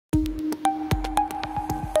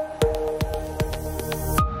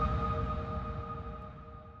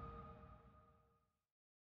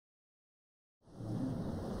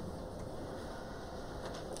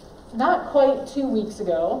Not quite 2 weeks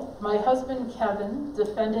ago, my husband Kevin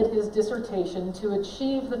defended his dissertation to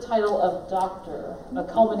achieve the title of doctor, a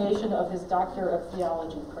culmination of his Doctor of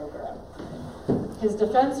Theology program. His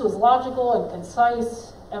defense was logical and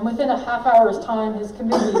concise, and within a half hour's time, his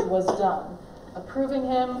committee was done, approving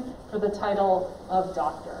him for the title of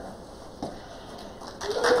doctor.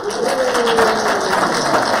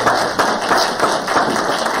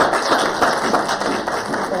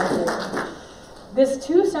 This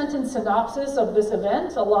two-sentence synopsis of this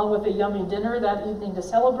event, along with a yummy dinner that evening to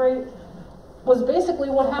celebrate, was basically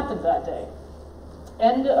what happened that day.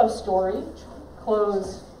 End of story,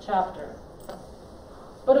 close chapter.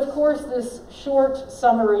 But of course, this short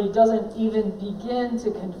summary doesn't even begin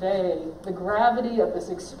to convey the gravity of this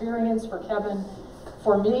experience for Kevin,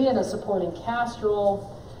 for me in a supporting cast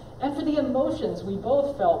role, and for the emotions we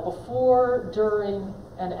both felt before, during,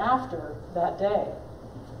 and after that day.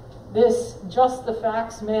 This just the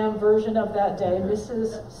facts, ma'am version of that day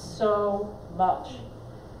misses so much.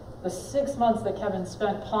 The 6 months that Kevin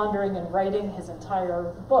spent pondering and writing his entire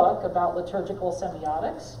book about liturgical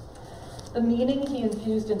semiotics, the meaning he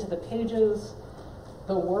infused into the pages,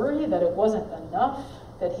 the worry that it wasn't enough,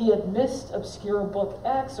 that he had missed obscure book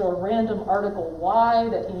X or random article Y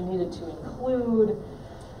that he needed to include,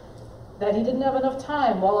 that he didn't have enough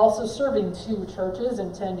time while also serving 2 churches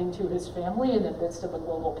and tending to his family in the midst of a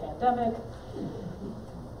global pandemic.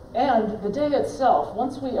 And the day itself,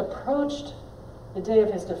 once we approached the day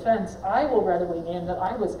of his defense, I will readily name that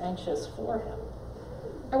I was anxious for him.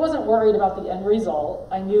 I wasn't worried about the end result.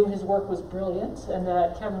 I knew his work was brilliant and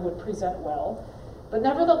that Kevin would present well. But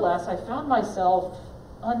nevertheless, I found myself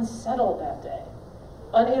unsettled that day,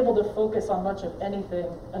 unable to focus on much of anything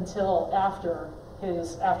until after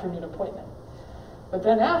his afternoon appointment. But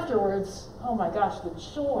then afterwards, oh my gosh, the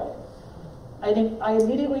joy. I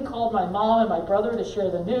immediately called my mom and my brother to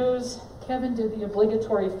share the news. Kevin did the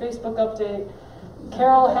obligatory Facebook update.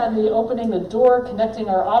 Carol had me opening the door, connecting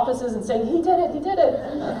our offices and saying, he did it, he did it.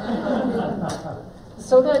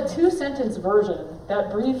 So that two-sentence version,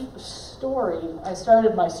 that brief story I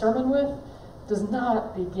started my sermon with, does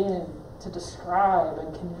not begin to describe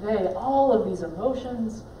and convey all of these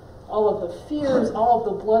emotions, all of the fears, all of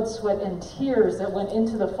the blood, sweat, and tears that went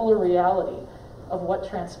into the fuller reality of what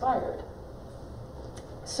transpired.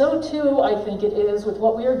 So too, I think it is with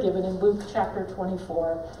what we are given in Luke chapter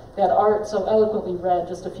 24 that Art so eloquently read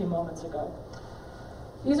just a few moments ago.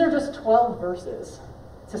 These are just 12 verses.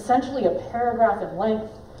 It's essentially a paragraph in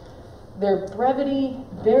length. Their brevity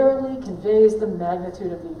barely conveys the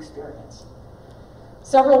magnitude of the experience.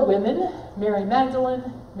 Several women, Mary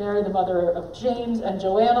Magdalene, Mary the mother of James, and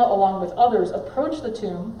Joanna, along with others, approached the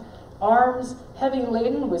tomb, arms heavy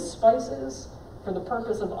laden with spices, for the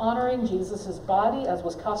purpose of honoring Jesus' body, as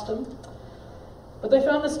was custom. But they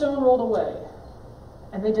found the stone rolled away,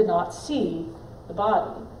 and they did not see the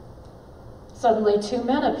body. Suddenly, 2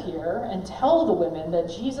 men appear and tell the women that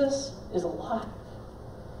Jesus is alive.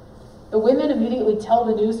 The women immediately tell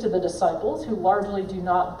the news to the disciples, who largely do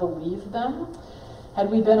not believe them. Had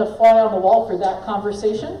we been a fly on the wall for that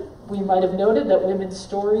conversation, we might have noted that women's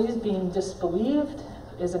stories being disbelieved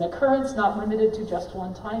is an occurrence not limited to just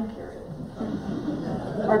one time period.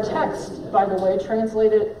 Our text, by the way,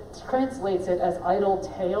 translates it as idle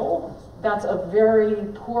tale. That's a very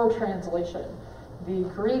poor translation. The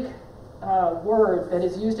Greek word that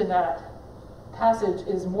is used in that passage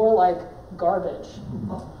is more like garbage.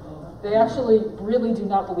 They actually really do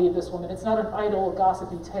not believe this woman. It's not an idle,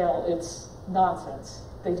 gossipy tale. It's nonsense.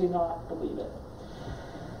 They do not believe it.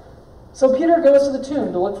 So Peter goes to the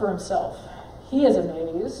tomb to look for himself. He is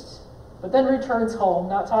amazed, but then returns home,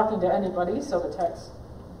 not talking to anybody, so the text,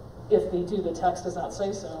 if they do, the text does not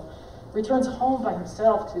say so, returns home by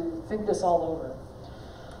himself to think this all over.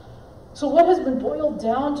 So what has been boiled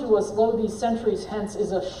down to us lo these centuries hence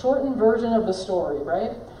is a shortened version of the story,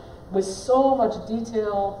 right? With so much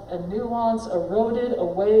detail and nuance eroded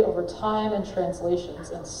away over time and translations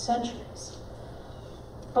and centuries.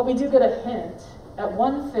 But we do get a hint at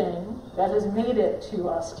one thing that has made it to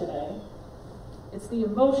us today. It's the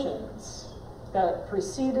emotions that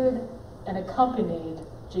preceded and accompanied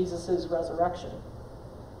Jesus' resurrection.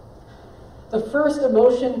 The first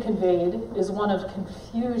emotion conveyed is one of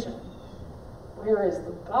confusion. Where is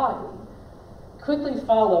the body? Quickly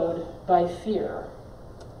followed by fear.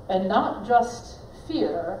 And not just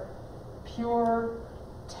fear, pure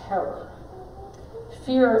terror.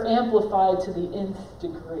 Fear amplified to the nth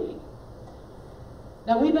degree.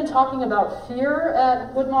 Now, we've been talking about fear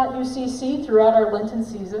at Woodmont UCC throughout our Lenten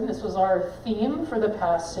season. This was our theme for the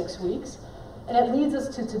past 6 weeks. And it leads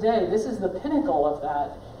us to today. This is the pinnacle of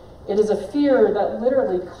that. It is a fear that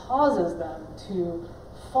literally causes them to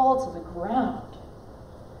fall to the ground.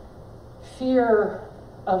 Fear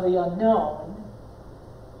of the unknown,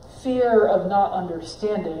 fear of not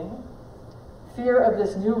understanding, fear of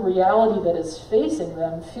this new reality that is facing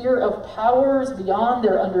them, fear of powers beyond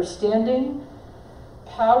their understanding,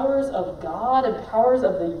 powers of God and powers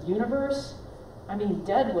of the universe. I mean,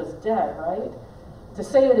 dead was dead, right? To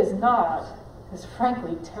say it is not is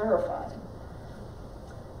frankly terrifying.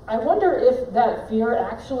 I wonder if that fear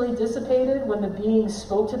actually dissipated when the being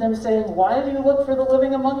spoke to them saying, "Why do you look for the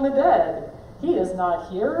living among the dead? He is not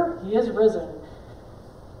here, he is risen."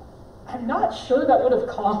 I'm not sure that would have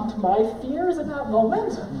calmed my fears in that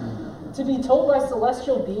moment. To be told by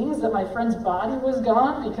celestial beings that my friend's body was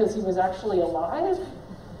gone because he was actually alive.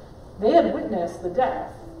 They had witnessed the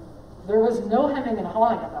death. There was no hemming and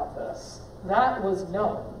hawing about this. That was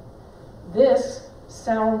known. This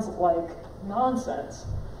sounds like nonsense.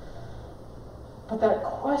 But that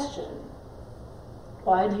question,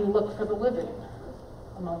 why do you look for the living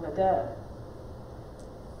among the dead?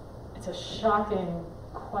 It's a shocking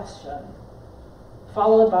question,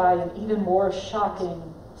 followed by an even more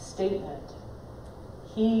shocking statement.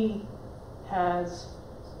 He has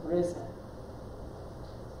risen.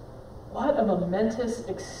 What a momentous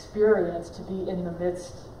experience to be in the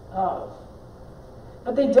midst of.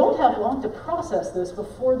 But they don't have long to process this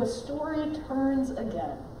before the story turns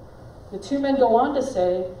again. The two men go on to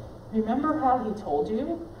say, "Remember how he told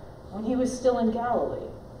you when he was still in Galilee,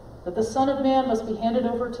 that the Son of Man must be handed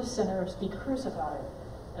over to sinners, be crucified,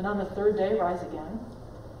 and on the third day rise again?"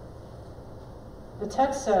 The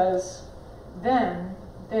text says, "Then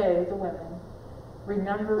they," the women,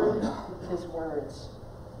 "remembered his words."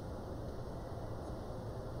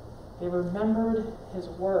 They remembered his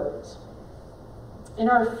words. In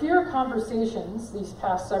our fear conversations these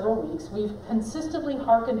past several weeks, we've consistently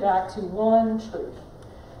hearkened back to one truth,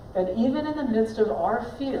 that even in the midst of our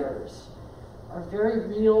fears, our very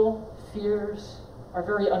real fears, our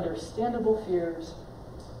very understandable fears,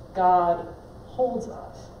 God holds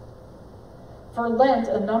us. For Lent,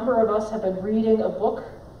 a number of us have been reading a book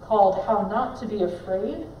called How Not to Be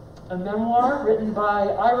Afraid, a memoir written by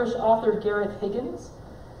Irish author Gareth Higgins.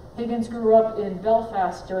 Higgins grew up in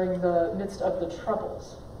Belfast during the midst of the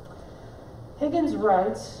Troubles. Higgins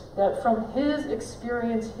writes that from his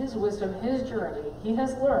experience, his wisdom, his journey, he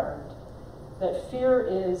has learned that fear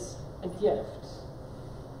is a gift.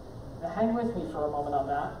 Now hang with me for a moment on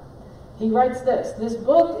that. He writes this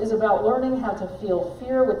book is about learning how to feel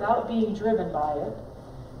fear without being driven by it.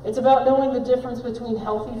 It's about knowing the difference between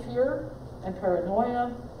healthy fear and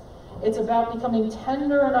paranoia. It's about becoming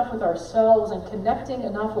tender enough with ourselves and connecting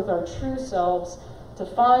enough with our true selves to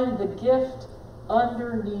find the gift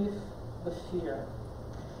underneath the fear.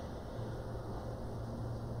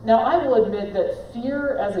 Now, I will admit that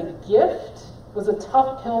fear as a gift was a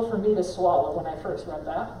tough pill for me to swallow when I first read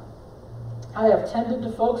that. I have tended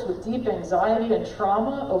to folks with deep anxiety and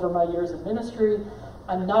trauma over my years of ministry.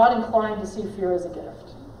 I'm not inclined to see fear as a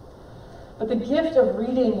gift. But the gift of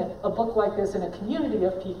reading a book like this in a community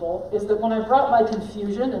of people is that when I brought my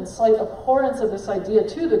confusion and slight abhorrence of this idea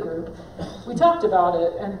to the group, we talked about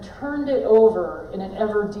it and turned it over in an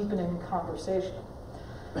ever-deepening conversation.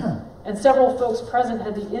 And several folks present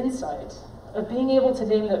had the insight of being able to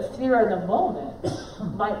name that fear in the moment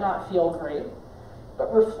might not feel great,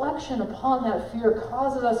 but reflection upon that fear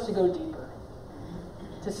causes us to go deeper,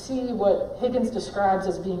 to see what Higgins describes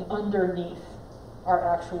as being underneath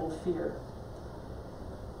our actual fear.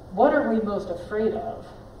 What are we most afraid of,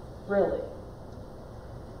 really?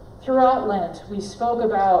 Throughout Lent, we spoke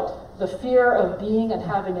about the fear of being and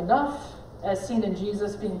having enough, as seen in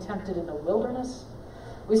Jesus being tempted in the wilderness.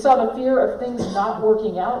 We saw the fear of things not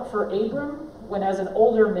working out for Abram, when as an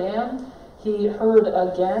older man, he heard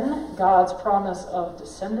again God's promise of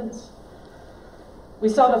descendants. We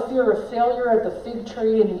saw the fear of failure at the fig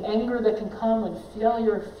tree and the anger that can come when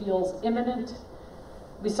failure feels imminent.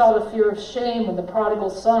 We saw the fear of shame when the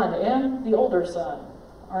prodigal son and the older son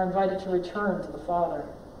are invited to return to the Father.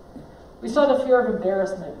 We saw the fear of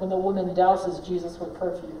embarrassment when the woman douses Jesus with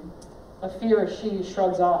perfume, a fear she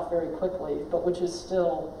shrugs off very quickly, but which is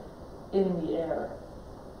still in the air.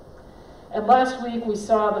 And last week we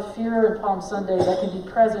saw the fear in Palm Sunday that can be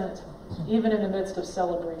present even in the midst of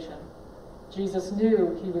celebration. Jesus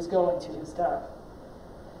knew he was going to his death.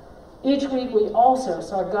 Each week we also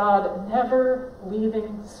saw God never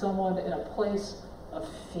leaving someone in a place of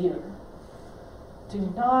fear. Do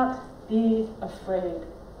not be afraid,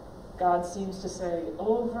 God seems to say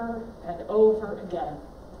over and over again.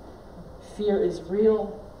 Fear is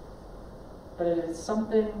real, but it is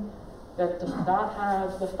something that does not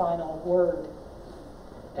have the final word.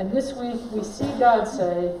 And this week we see God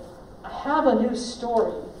say, I have a new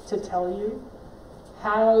story to tell you,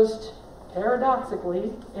 housed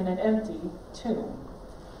paradoxically in an empty tomb.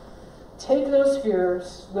 Take those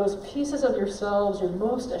fears, those pieces of yourselves you're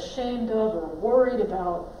most ashamed of or worried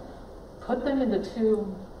about, put them in the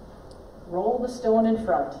tomb, roll the stone in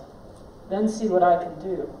front, then see what I can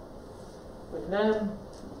do with them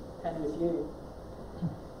and with you.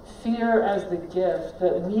 Fear as the gift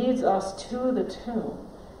that leads us to the tomb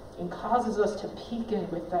and causes us to peek in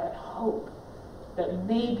with that hope that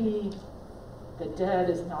maybe the dead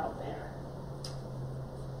is not there.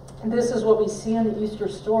 And this is what we see in the Easter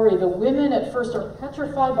story. The women at first are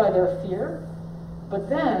petrified by their fear, but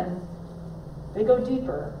then they go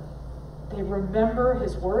deeper. They remember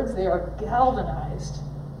his words. They are galvanized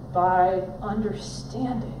by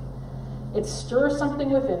understanding. It stirs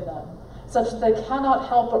something within them, such that they cannot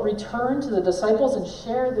help but return to the disciples and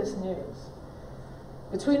share this news.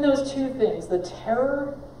 Between those two things, the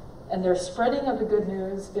terror and their spreading of the good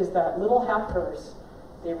news, is that little half verse.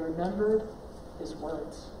 They remembered his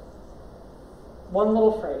words. One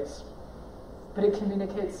little phrase, but it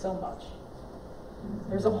communicates so much.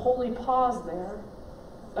 There's a holy pause there,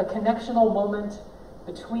 a connectional moment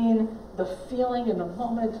between the feeling in the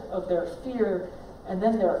moment of their fear and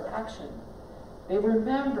then their action. They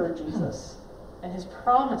remember Jesus and his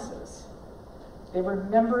promises. They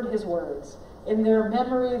remembered his words. In their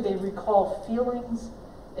memory, they recall feelings.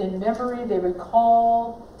 In memory, they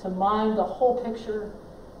recall to mind the whole picture,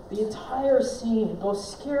 the entire scene, both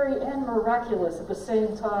scary and miraculous at the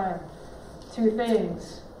same time. Two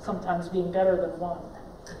things sometimes being better than one.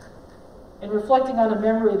 In reflecting on a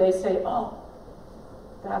memory, they say, oh,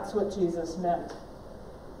 that's what Jesus meant.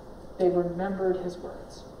 They remembered his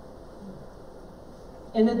words.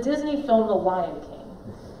 In the Disney film, The Lion King,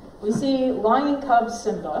 we see lion cub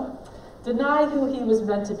Simba deny who he was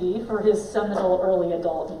meant to be for his seminal early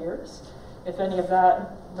adult years. If any of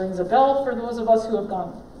that rings a bell for those of us who have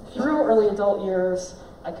gone through early adult years,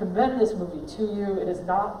 I commend this movie to you. It is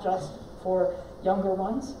not just for younger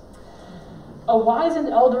ones. A wizened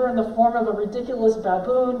elder in the form of a ridiculous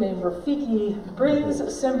baboon named Rafiki brings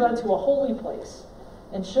Simba to a holy place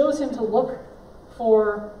and shows him to look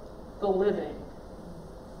for the living.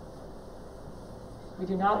 We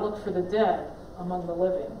do not look for the dead among the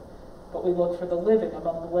living, but we look for the living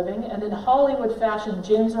among the living. And in Hollywood fashion,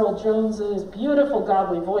 James Earl Jones's beautiful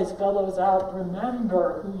godly voice bellows out,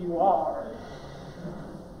 remember who you are.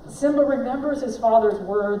 Simba remembers his father's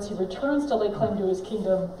words. He returns to lay claim to his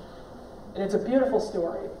kingdom. And it's a beautiful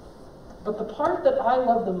story. But the part that I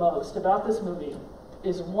love the most about this movie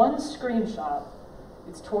is one screenshot.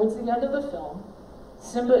 It's towards the end of the film.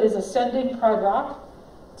 Simba is ascending Pride Rock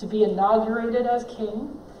to be inaugurated as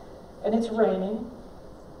king, and it's raining.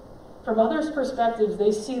 From others' perspectives,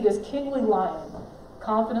 they see this kingly lion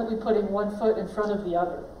confidently putting one foot in front of the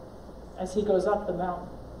other as he goes up the mountain.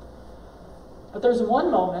 But there's one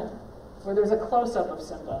moment where there's a close-up of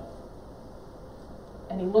Simba,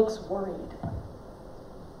 and he looks worried.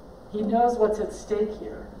 He knows what's at stake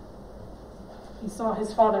here. He saw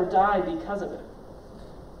his father die because of it.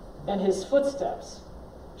 And his footsteps,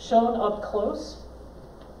 shown up close,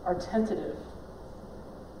 are tentative.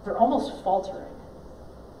 They're almost faltering.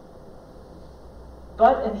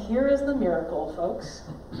 But, and here is the miracle, folks,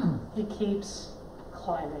 he keeps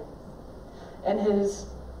climbing. And his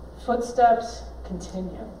footsteps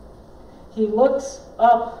continue. He looks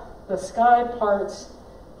up, the sky parts,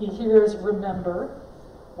 he hears remember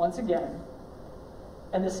once again,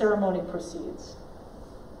 and the ceremony proceeds.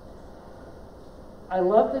 I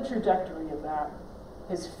love the trajectory of that.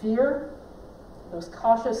 His fear, those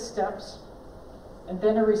cautious steps, and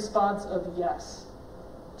then a response of yes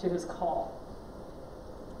to his call.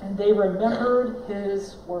 And they remembered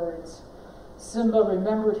his words. Simba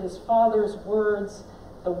remembered his father's words.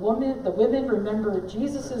 The women remembered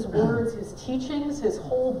Jesus' words, his teachings, his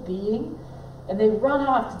whole being, and they run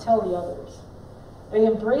off to tell the others. They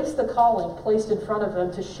embrace the calling placed in front of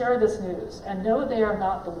them to share this news and know they are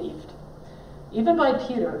not believed. Even by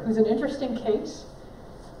Peter, who's an interesting case.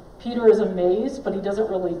 Peter is amazed, but he doesn't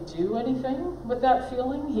really do anything with that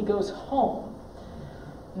feeling. He goes home.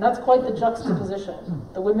 And that's quite the juxtaposition.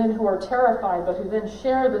 The women who are terrified, but who then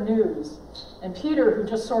share the news. And Peter, who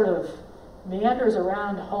just sort of meanders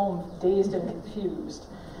around home, dazed and confused.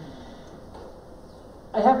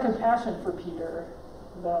 I have compassion for Peter,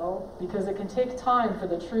 though, because it can take time for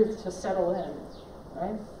the truth to settle in,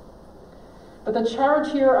 right? But the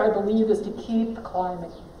charge here, I believe, is to keep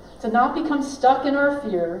climbing, to not become stuck in our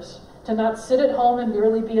fears, to not sit at home and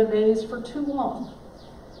merely be amazed for too long,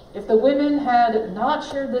 If the women had not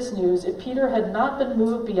shared this news, if Peter had not been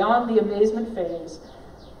moved beyond the amazement phase,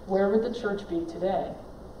 where would the church be today?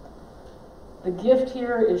 The gift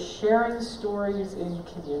here is sharing stories in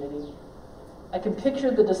community. I can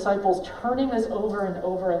picture the disciples turning this over and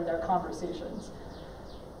over in their conversations.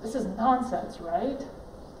 This is nonsense, right?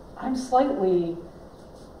 I'm slightly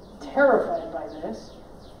terrified by this.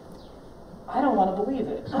 I don't want to believe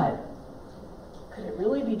it, but could it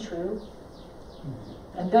really be true?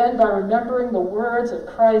 And then by remembering the words of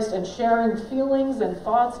Christ and sharing feelings and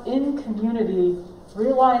thoughts in community,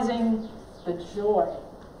 realizing the joy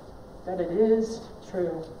that it is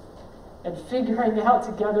true, and figuring out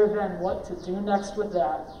together then what to do next with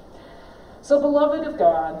that. So, beloved of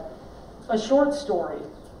God, a short story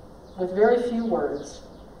with very few words,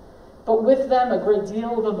 but with them a great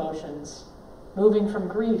deal of emotions, moving from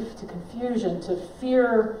grief to confusion to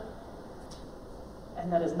fear,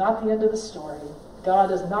 and that is not the end of the story.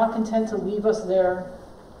 God is not content to leave us there,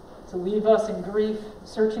 to leave us in grief,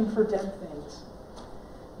 searching for dead things.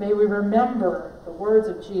 May we remember the words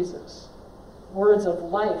of Jesus, words of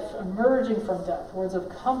life emerging from death, words of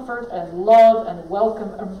comfort and love and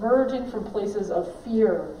welcome emerging from places of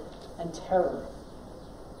fear and terror.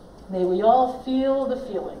 May we all feel the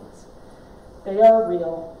feelings. They are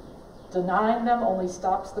real. Denying them only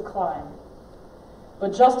stops the climb.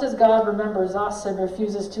 But just as God remembers us and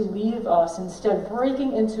refuses to leave us, instead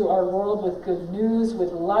breaking into our world with good news,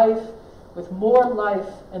 with life, with more life,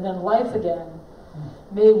 and then life again,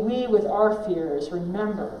 may we, with our fears,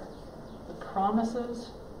 remember the promises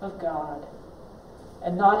of God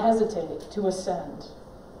and not hesitate to ascend,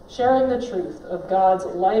 sharing the truth of God's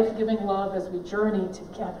life-giving love as we journey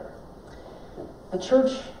together. The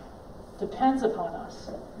church depends upon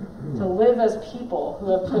us to live as people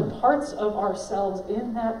who have put parts of ourselves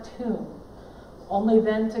in that tomb, only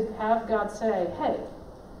then to have God say, hey,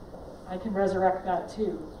 I can resurrect that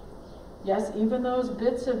too. Yes, even those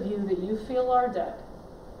bits of you that you feel are dead,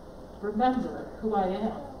 remember who I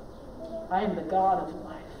am. I am the God of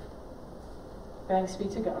life. Thanks be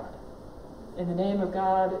to God. In the name of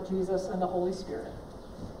God, Jesus, and the Holy Spirit.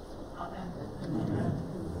 Amen.